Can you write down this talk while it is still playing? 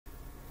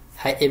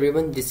Hi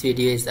everyone, this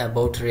video is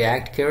about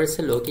React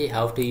carousel. Okay,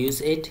 how to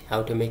use it,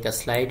 how to make a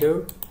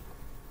slider,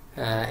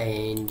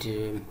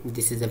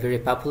 this is a very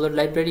popular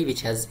library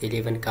which has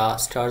 11k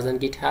stars on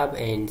GitHub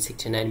and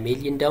 69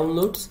 million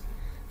downloads.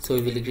 So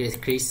we will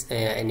create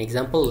an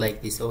example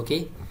like this.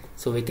 Okay,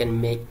 so we can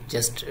make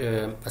just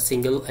a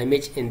single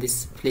image in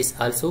this place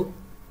also.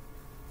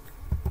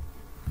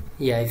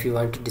 Yeah, if you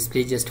want to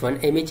display just one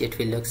image, it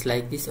will looks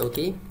like this.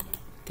 Okay, you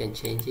can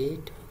change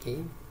it. Okay,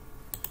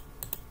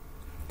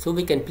 so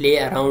we can play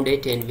around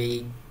it and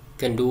we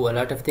can do a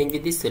lot of things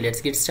with this. So let's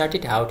get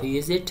started, how to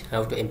use it,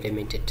 how to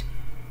implement it.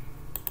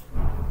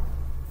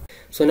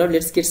 So now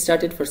let's get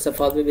started. First of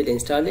all, we will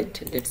install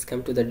it. Let's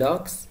come to the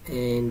docs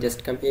and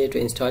just come here to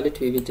install it.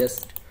 We will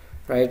just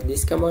write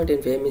this command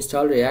and vim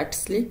install react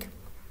slick.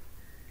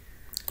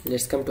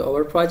 Let's come to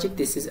our project.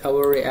 This is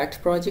our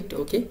React project.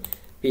 Okay,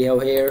 we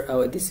have here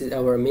this is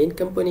our main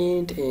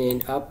component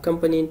and app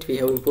component. We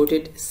have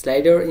imported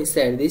slider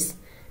inside this,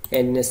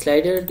 and in a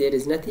slider there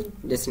is nothing,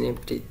 just an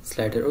empty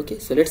slider. Okay,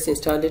 so let's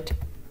install it.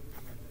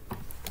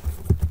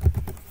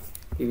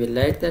 We will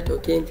like that.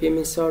 Okay, and vim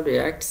install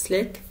react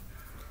slick,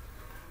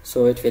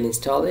 so it will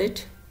install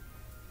it.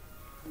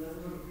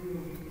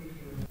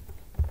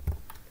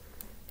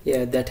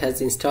 Yeah, that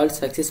has installed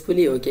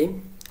successfully. Okay,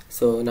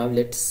 so now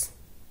let's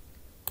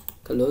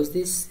close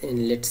this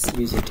and let's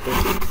use it.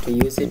 Okay, to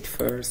use it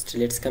first,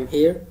 let's come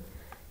here.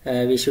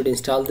 We should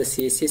install the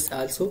CSS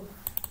also.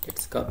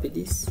 Let's copy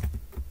this,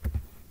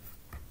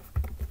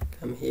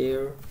 come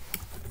here,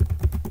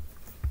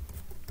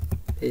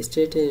 paste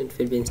it, and it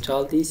will be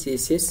installed the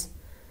CSS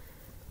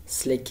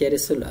slick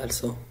carousel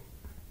also.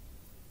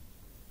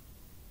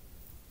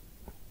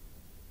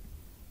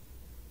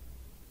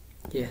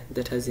 Yeah,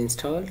 that has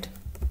installed.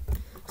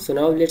 So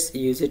now let's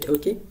use it.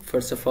 Okay,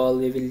 first of all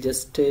we will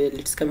just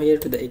let's come here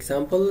to the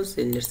examples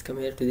and let's come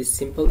here to this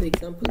simple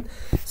example.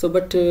 So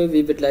but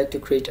we would like to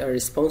create a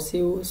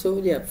responsive, so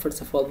yeah,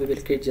 first of all we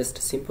will create just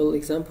a simple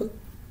example.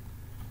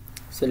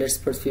 So let's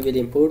first we will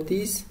import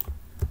these.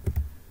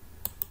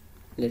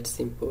 Let's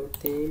import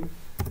them,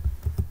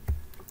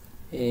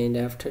 and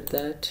after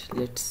that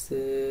let's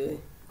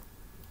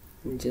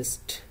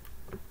just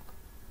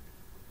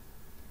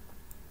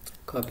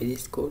copy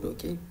this code.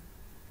 Okay,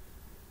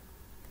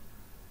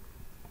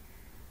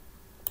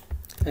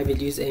 I will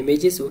use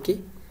images.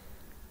 Okay,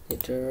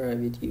 later I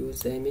will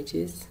use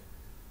images,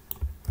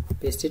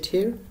 paste it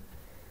here,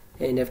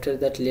 and after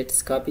that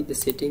let's copy the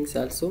settings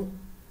also.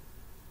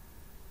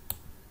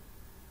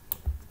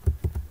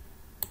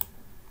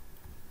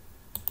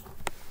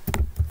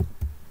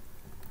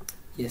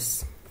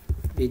 Yes,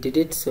 we did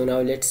it. So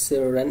now let's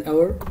run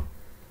our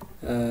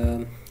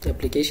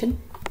application.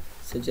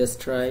 So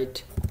just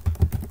write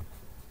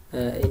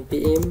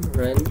npm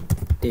run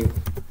dev.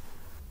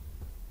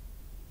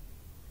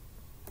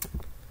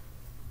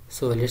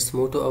 So let's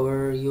move to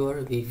our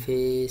URL. We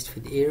faced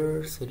with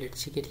error, so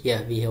let's check it.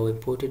 Yeah, we have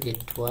imported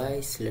it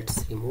twice.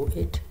 Let's remove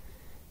it,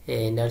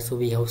 and also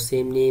we have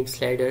same name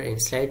slider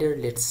and slider.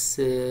 Let's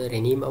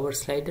rename our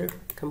slider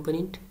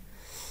component.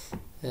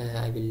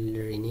 I will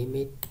rename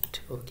it.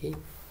 Okay,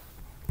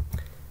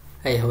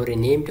 I have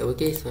renamed.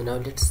 Okay, so now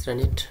let's run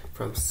it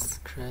from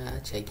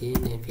scratch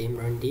again and vim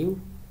run dev,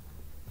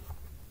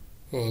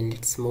 and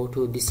let's move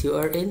to this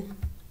URL.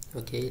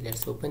 Okay,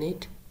 let's open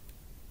it.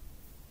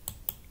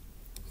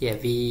 Yeah,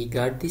 we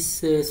got this.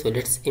 So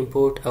let's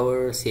import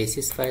our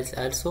CSS files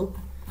also.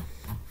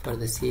 For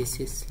the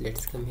CSS,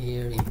 let's come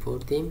here,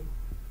 import them.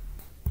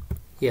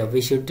 Yeah,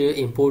 we should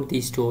import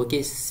these two.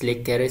 Okay,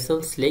 slick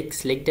carousel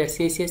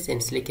slick.css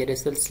and slick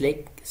carousel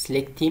slick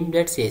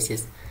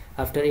theme.css.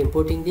 After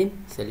importing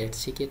them, so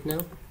let's check it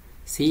now.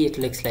 See, it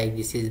looks like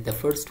this is the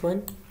first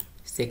one,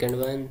 second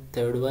one,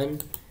 third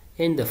one,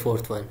 and the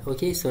fourth one.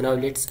 Okay, so now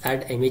let's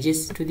add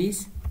images to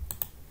these.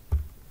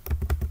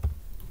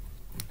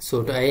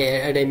 So to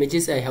add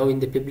images, I have in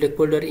the public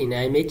folder, in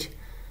image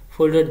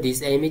folder,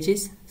 these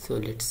images. So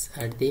let's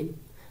add them.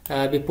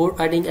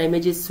 Before adding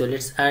images, so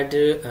let's add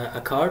a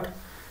card.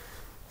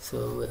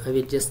 So I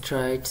will just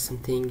write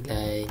something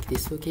like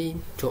this. Okay,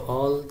 to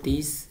all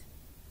these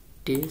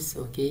divs.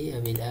 Okay, I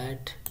will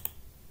add,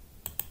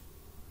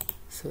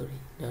 sorry,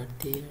 not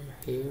there,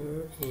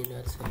 here, and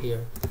also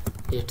here.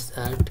 Let's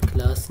add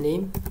class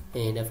name,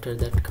 and after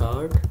that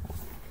card,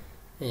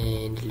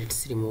 and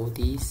let's remove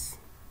these,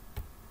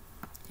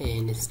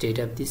 and instead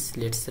of this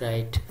let's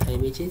write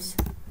images,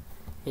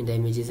 and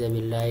images I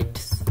will write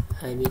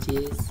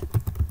images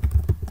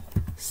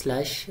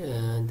slash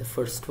the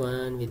first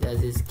one with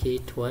as is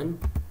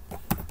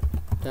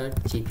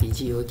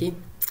kit1.jpg. okay,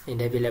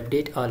 and I will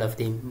update all of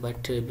them.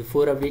 But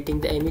before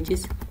updating the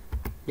images,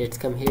 let's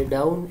come here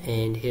down,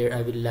 and here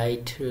I will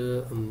write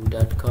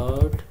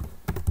 .card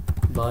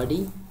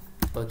body.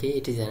 Okay,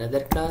 it is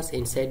another class.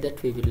 Inside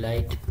that we will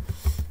write,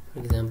 for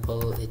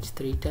example,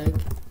 h3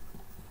 tag.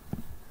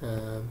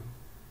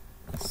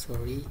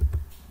 Sorry,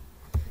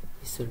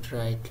 we should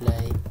write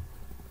like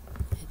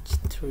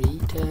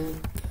h3 tag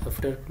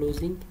after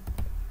closing.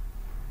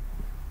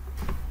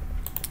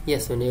 Yeah,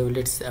 so now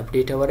let's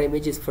update our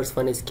images. First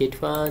one is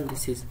kit1,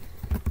 this is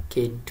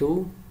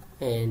K2,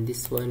 and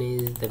this one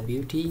is the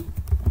beauty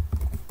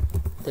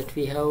that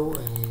we have,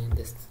 and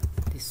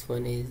this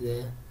one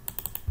is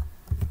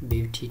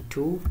beauty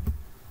 2.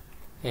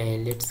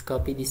 And let's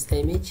copy this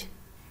image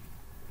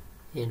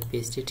and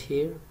paste it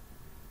here,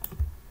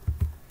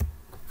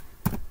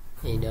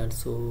 and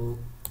also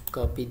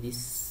copy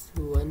this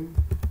one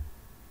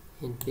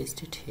and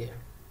paste it here.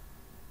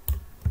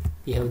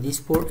 We have these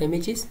 4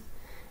 images,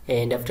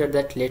 and after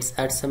that let's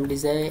add some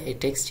design, a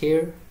text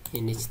here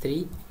in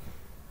h3,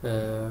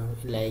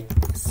 like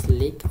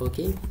slick.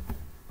 Okay,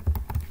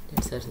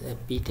 let's add a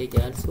p tag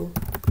also.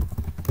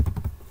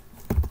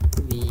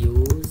 We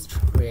used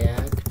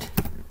React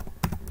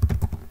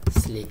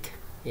slick,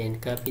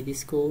 and copy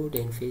this code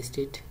and paste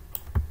it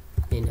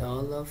in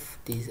all of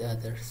these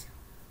others.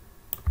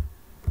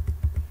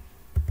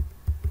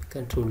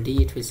 Ctrl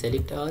D, it will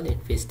select all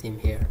and paste them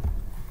here.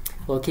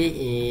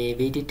 Okay,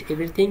 we did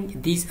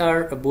everything. These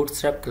are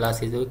bootstrap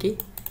classes. Okay,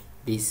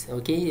 this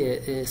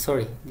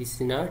sorry, this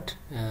is not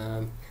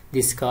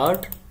this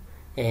card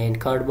and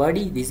card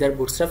body, these are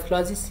bootstrap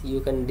classes.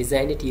 You can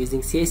design it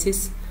using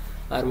CSS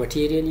or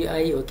material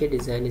UI. Okay,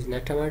 design is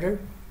not a matter.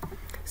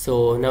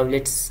 So now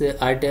let's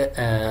add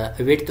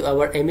width to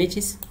our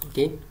images.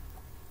 Okay,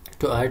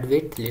 to add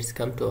width, let's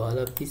come to all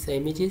of these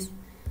images,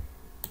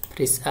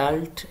 press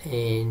Alt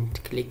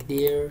and click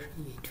there.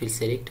 It will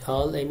select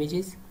all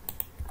images,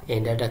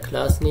 and add a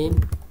class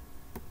name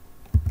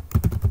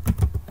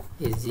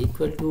is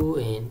equal to,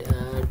 and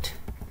add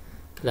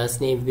class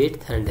name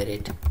width under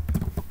it.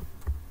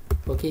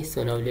 Okay,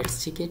 so now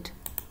let's check it.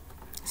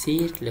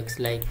 See, it looks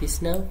like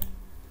this now.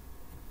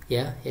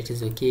 Yeah, it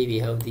is okay. We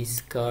have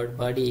this card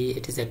body.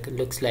 It is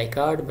looks like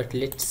card, but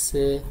let's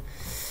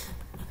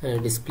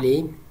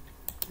display.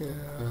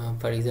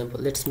 For example,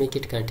 let's make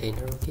it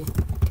container. Okay,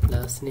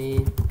 class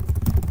name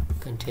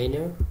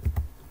container.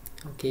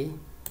 Okay,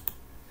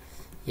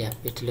 yeah,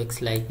 it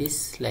looks like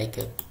this, like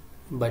a,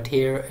 but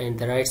here on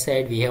the right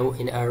side we have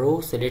an arrow,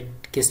 so let's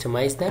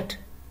customize that.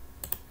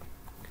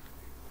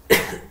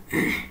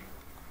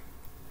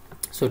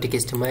 So to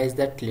customize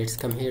that, let's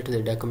come here to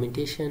the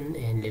documentation,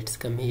 and let's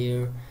come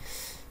here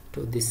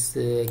to this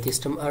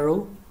custom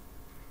arrow,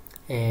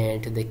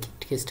 and to the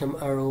custom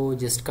arrow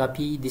just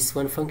copy this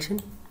one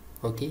function.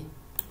 Okay,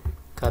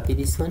 copy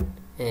this one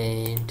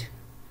and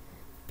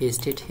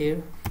paste it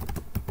here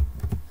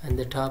on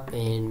the top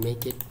and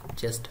make it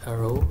just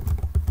arrow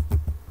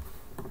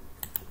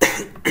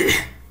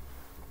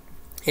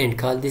and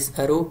call this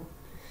arrow.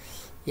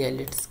 Yeah,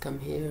 let's come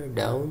here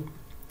down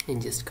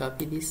and just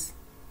copy this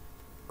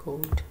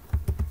code.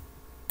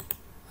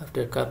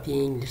 After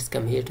copying, let's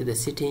come here to the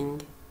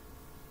setting,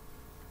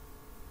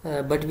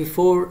 but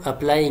before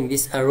applying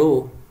this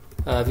arrow,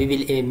 we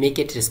will make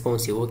it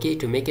responsive. Okay,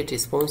 to make it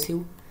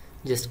responsive,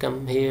 just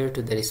come here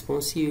to the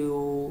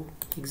responsive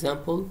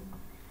example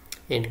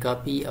and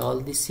copy all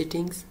these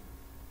settings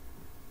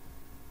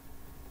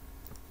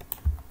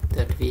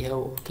that we have.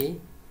 Okay,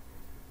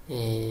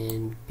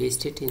 and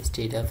paste it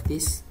instead of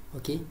this.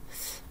 Okay,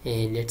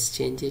 and let's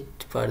change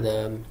it. For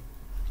the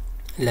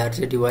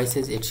larger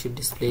devices, it should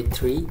display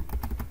 3,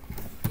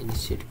 and it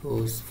should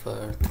goes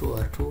for 2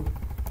 or 2,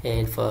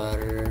 and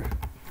for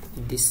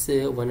this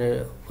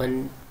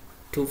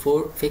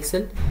 124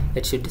 pixel,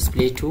 it should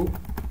display 2,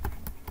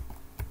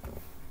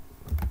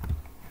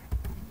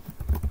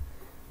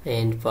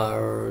 and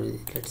for,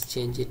 let's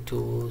change it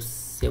to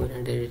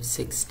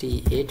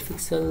 768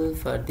 pixel.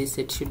 For this,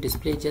 it should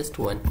display just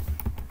 1.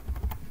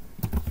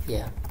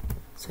 Yeah,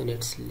 so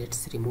let's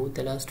remove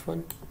the last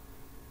one.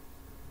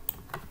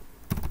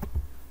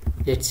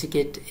 Let's check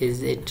it,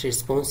 is it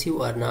responsive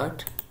or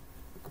not.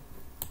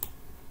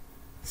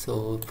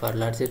 So for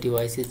larger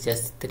devices,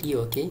 just 3.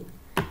 Okay,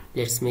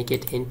 let's make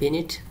it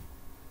infinite.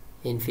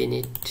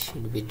 Infinite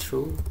should be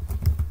true.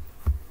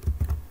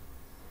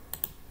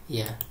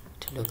 Yeah,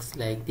 it looks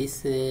like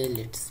this.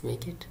 Let's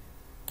make it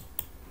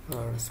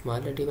for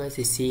smaller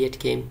devices. See, it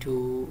came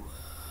to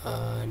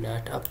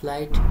not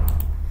applied.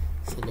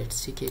 So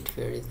let's check it.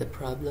 Where is the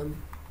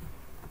problem?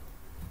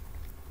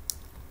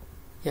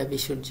 Yeah, we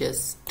should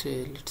just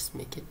let's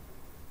make it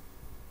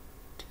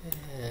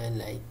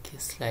like a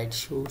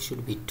slideshow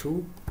should be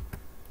 2,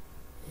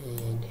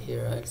 and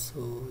here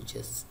also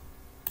just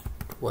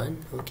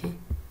 1. Okay,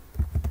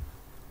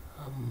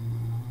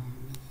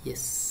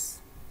 yes,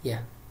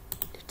 yeah,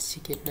 let's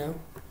check it now.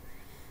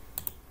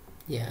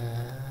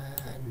 Yeah,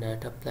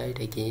 not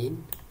applied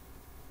again.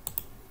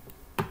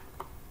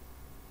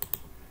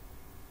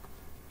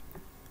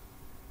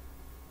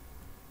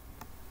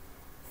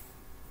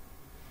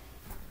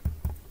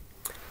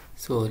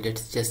 So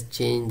let's just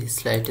change the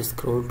slide to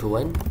scroll to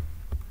 1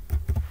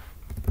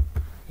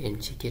 and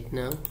check it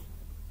now.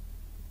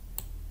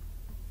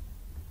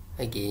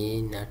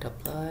 Again, not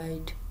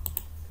applied.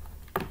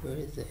 Where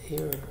is the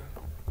error?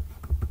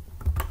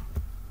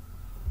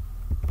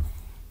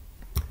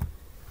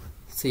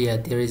 So yeah,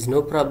 there is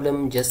no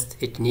problem, just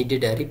it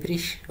needed a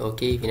refresh.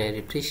 Okay, when I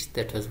refresh,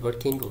 that was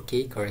working.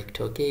 Okay, correct.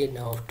 Okay,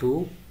 now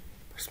 2.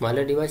 For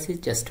smaller devices,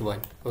 just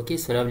 1. Okay,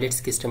 so now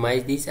let's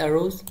customize these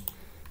arrows.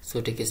 So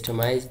to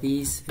customize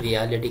these, we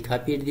already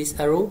copied this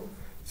arrow.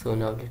 So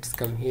now let's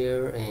come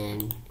here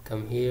and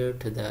come here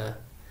to the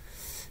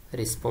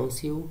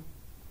responsive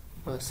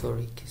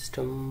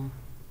custom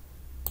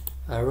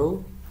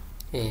arrow,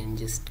 and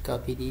just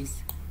copy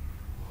these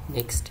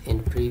next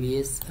and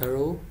previous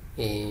arrow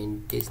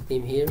and paste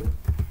them here.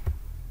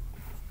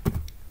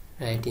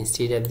 Right,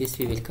 instead of this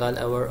we will call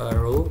our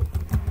arrow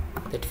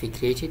that we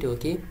created.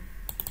 Okay,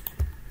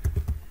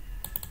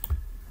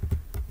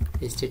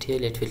 paste it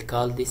here. It will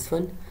call this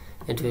one,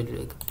 and we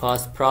will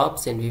pass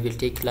props, and we will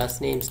take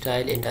class name,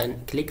 style, and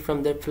then click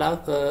from the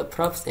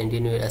props, and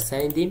then we will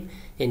assign them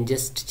and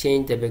just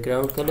change the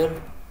background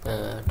color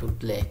to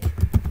black.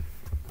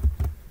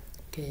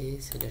 Okay,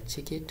 so let's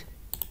check it.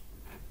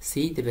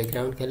 See, the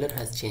background color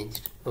has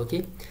changed.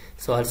 Okay,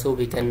 so also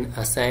we can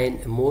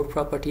assign more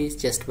properties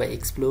just by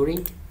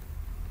exploring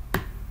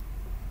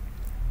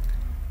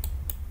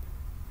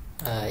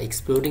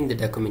the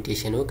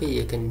documentation. Okay,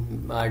 you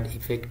can add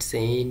effects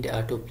and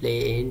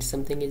autoplay and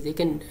something is, you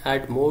can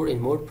add more and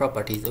more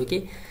properties.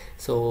 Okay,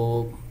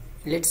 so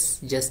let's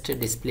just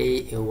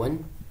display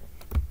one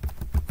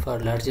for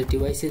larger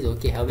devices.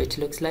 Okay, how it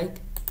looks like.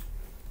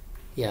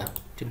 Yeah,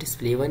 to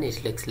display one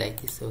it looks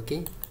like this.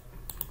 Okay,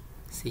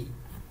 see,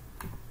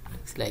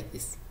 looks like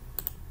this.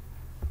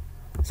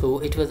 So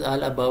it was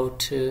all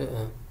about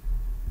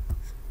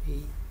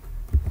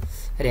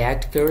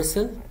React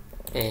carousel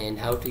and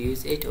how to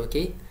use it.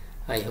 Okay,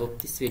 I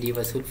hope this video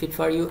was helpful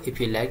for you. If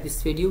you like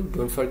this video,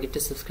 don't forget to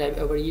subscribe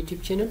our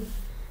YouTube channel,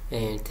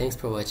 and thanks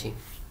for watching.